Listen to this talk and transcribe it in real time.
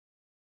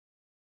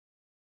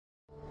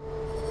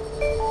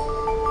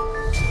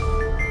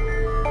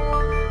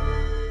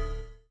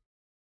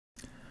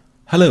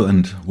Hello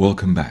and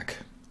welcome back.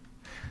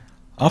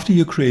 After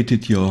you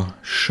created your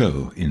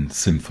show in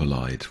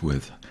SYMPHOLIGHT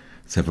with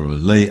several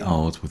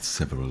layouts, with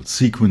several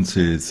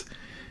sequences,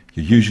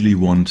 you usually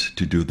want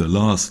to do the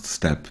last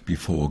step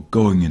before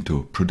going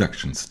into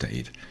production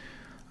state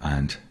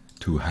and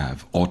to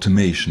have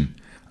automation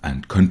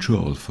and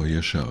control for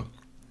your show.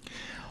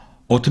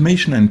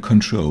 Automation and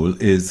control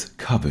is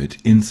covered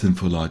in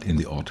SYMPHOLIGHT in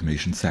the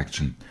automation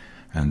section,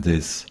 and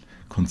this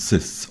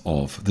consists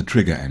of the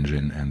trigger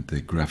engine and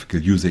the graphical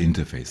user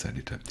interface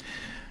editor.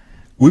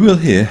 We will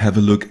here have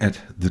a look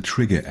at the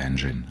trigger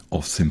engine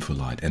of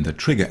SYMPHOLIGHT, and the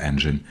trigger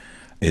engine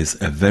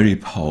is a very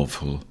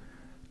powerful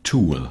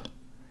tool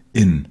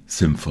in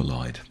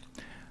SYMPHOLIGHT.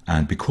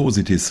 And because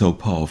it is so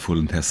powerful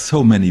and has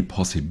so many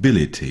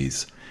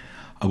possibilities,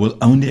 I will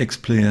only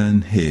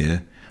explain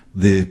here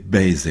the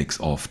basics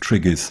of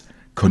triggers,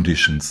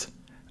 conditions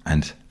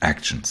and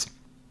actions.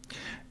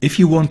 If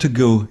you want to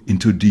go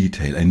into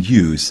detail and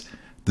use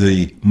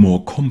the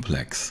more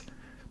complex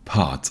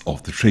parts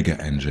of the trigger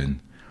engine,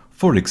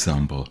 for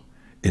example,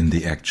 in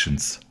the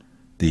actions,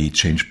 the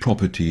change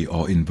property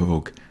or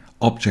invoke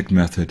object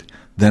method,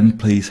 then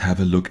please have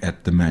a look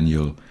at the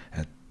manual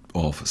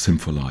of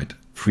SYMPHOLIGHT,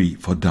 free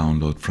for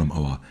download from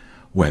our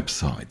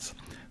websites.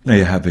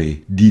 They have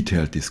a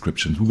detailed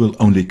description. We will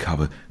only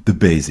cover the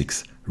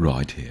basics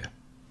right here.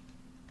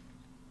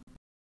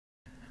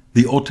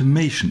 The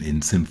automation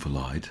in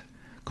SYMPHOLIGHT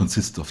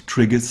consists of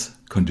triggers,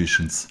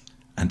 conditions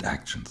and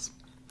actions.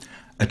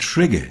 A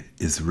trigger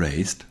is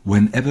raised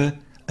whenever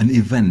an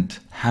event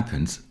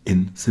happens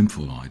in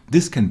SYMPHOLIGHT.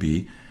 This can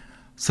be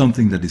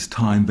something that is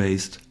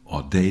time-based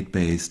or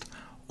date-based,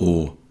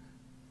 or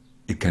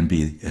it can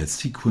be a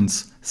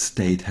sequence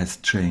state has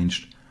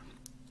changed,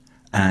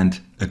 and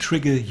a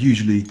trigger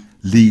usually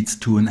leads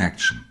to an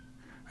action.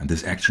 And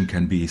this action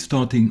can be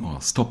starting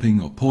or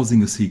stopping or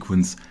pausing a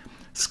sequence,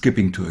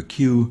 skipping to a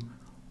queue,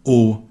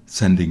 or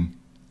sending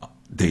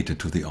data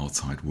to the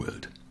outside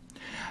world.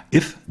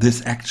 If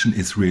this action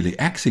is really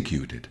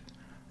executed,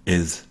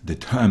 is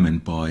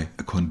determined by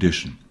a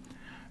condition,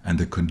 and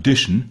the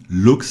condition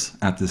looks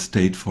at the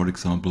state, for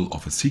example,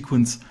 of a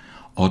sequence,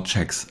 or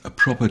checks a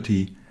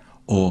property,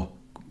 or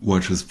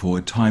watches for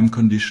a time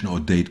condition or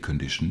date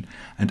condition,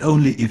 and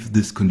only if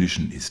this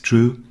condition is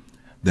true,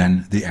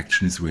 then the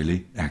action is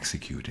really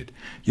executed.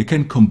 You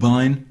can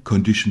combine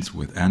conditions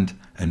with and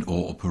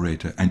or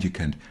operator, and you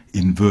can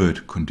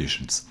invert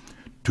conditions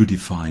to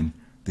define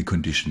the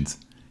conditions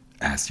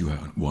as you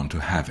want to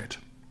have it.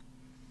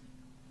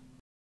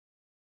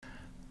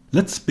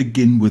 Let's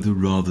begin with a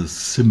rather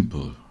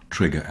simple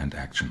trigger and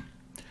action.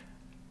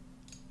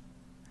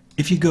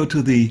 If you go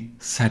to the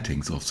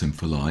settings of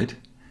SYMPHOLIGHT,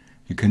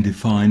 you can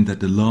define that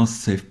the last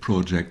saved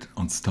project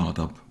on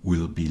startup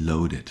will be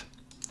loaded.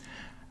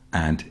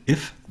 And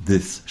if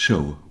this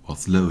show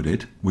was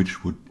loaded,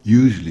 which would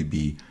usually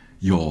be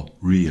your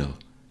real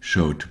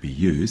show to be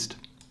used,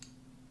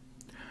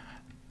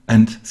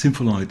 and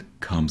SYMPHOLIGHT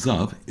comes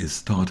up, is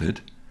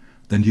started,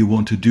 then you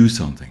want to do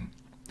something.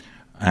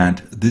 And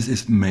this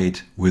is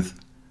made with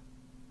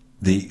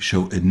the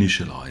show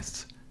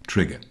initialized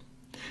trigger.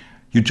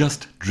 You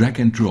just drag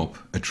and drop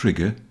a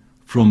trigger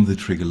from the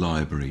trigger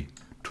library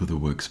to the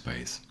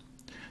workspace.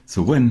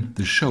 So when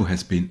the show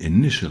has been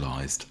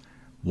initialized,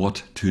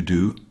 what to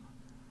do?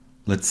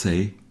 Let's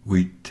say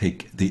we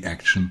take the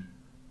action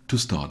to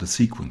start a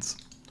sequence.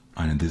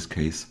 And in this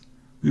case,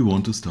 we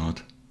want to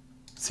start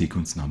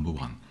sequence number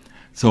 1.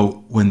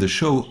 So when the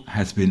show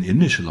has been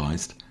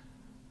initialized,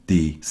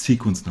 the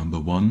sequence number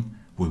 1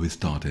 will be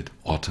started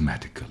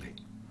automatically.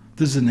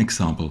 This is an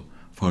example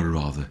for a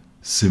rather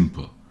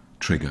simple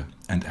trigger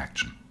and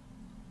action.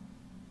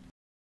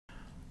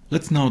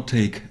 Let's now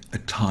take a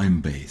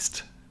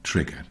time-based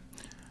trigger,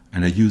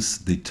 and I use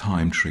the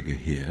time trigger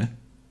here,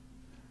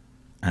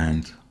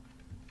 and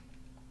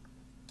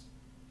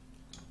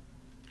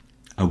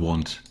I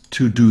want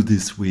to do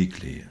this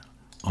weekly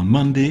on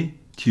Monday,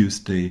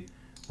 Tuesday,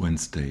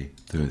 Wednesday,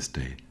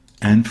 Thursday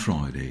and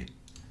Friday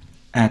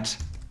at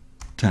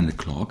 10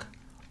 o'clock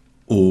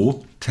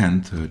or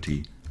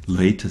 10:30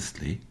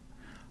 latestly.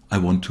 I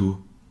want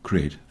to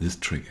create this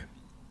trigger.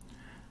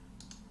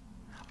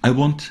 I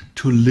want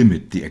to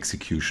limit the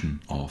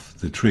execution of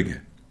the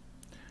trigger,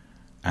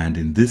 and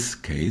in this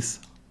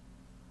case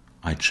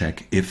I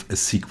check if a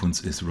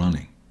sequence is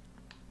running.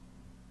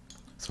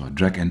 So I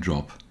drag and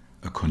drop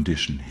a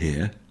condition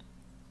here,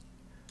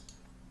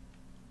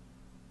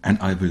 and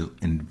I will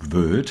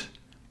invert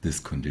this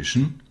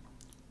condition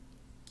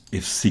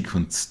if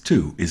sequence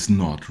 2 is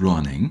not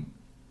running,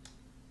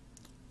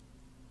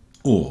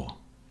 or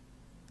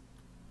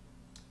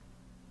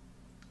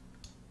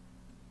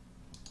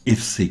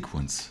if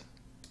sequence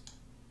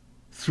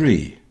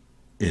 3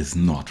 is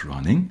not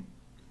running,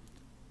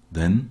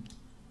 then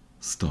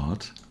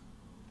start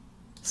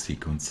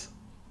sequence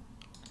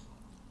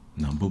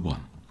number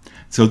 1.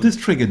 So this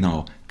trigger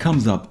now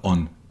comes up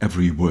on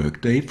every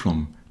workday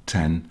from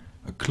 10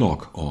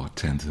 o'clock or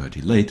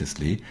 10:30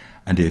 latestly,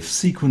 and if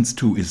sequence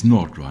 2 is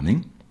not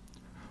running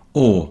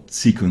or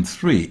sequence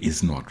 3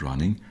 is not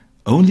running,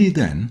 only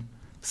then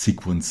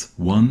sequence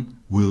 1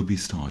 will be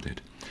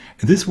started.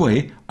 In this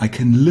way, I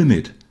can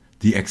limit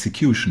the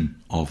execution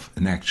of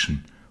an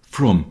action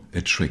from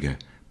a trigger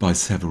by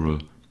several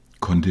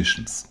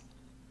conditions.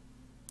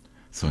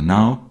 So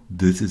now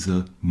this is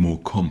a more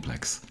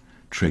complex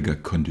trigger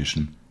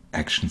condition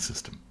action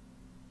system.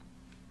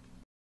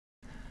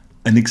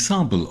 An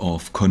example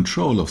of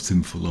control of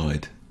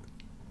SYMPHOLIGHT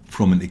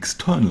from an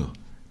external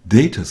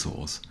data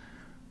source,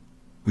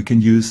 we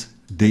can use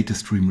data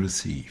stream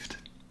received.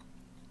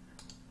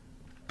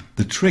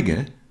 The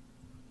trigger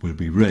will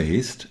be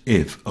raised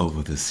if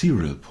over the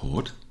serial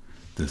port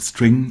the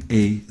string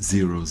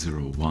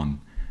A001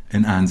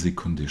 an ANSI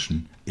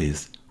condition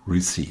is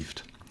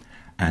received.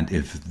 And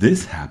if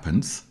this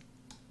happens,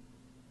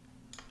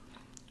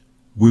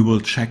 we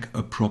will check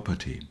a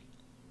property.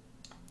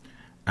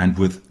 And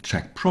with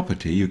check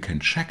property, you can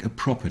check a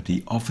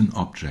property of an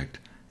object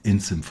in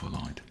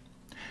SYMPHOLIGHT.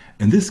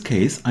 In this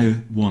case,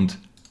 I want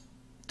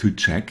to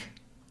check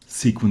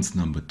sequence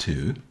number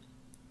 2,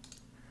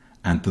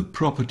 and the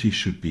property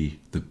should be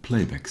the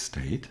playback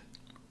state,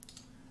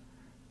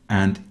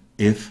 and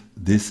if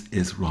this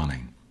is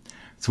running.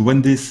 So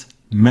when this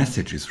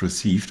message is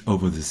received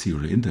over the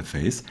serial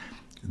interface,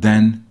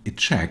 then it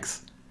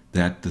checks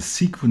that the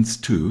sequence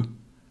 2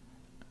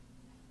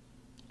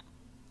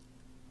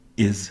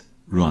 is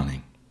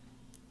running.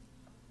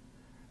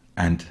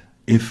 And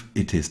if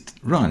it is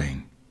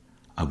running,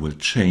 I will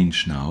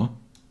change now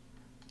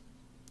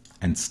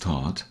and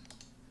start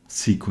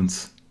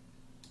sequence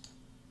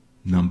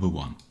number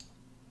 1.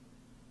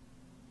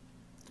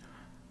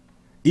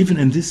 Even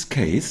in this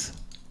case,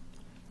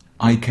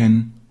 I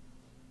can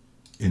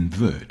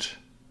invert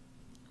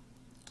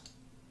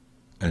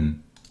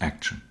an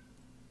action.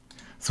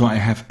 So I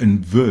have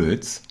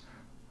inverts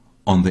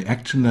on the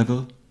action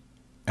level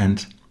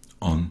and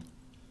on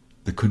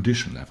the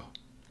condition level.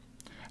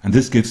 And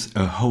this gives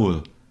a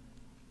whole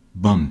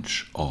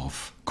bunch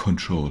of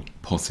control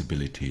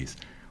possibilities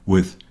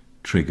with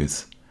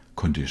triggers,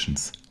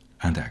 conditions,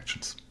 and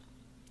actions.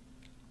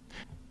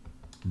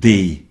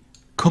 The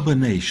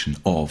combination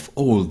of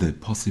all the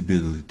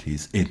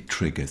possibilities in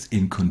triggers,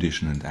 in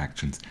condition and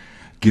actions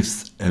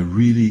gives a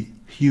really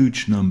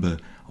huge number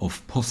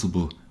of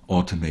possible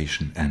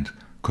automation and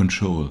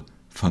control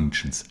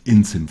functions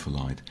in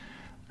SYMPHOLIGHT.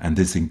 And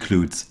this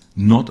includes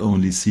not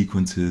only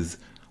sequences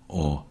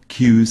or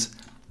queues,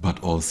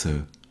 but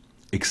also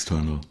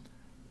external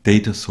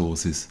data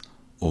sources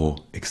or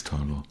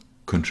external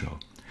control.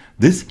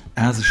 This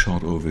as a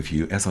short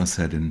overview, as I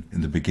said in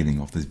the beginning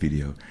of this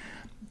video.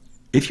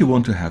 If you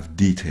want to have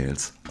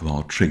details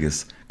about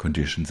triggers,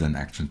 conditions and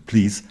actions,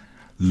 please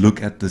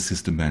look at the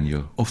system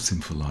manual of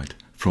SYMPHOLIGHT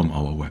from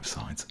our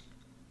website.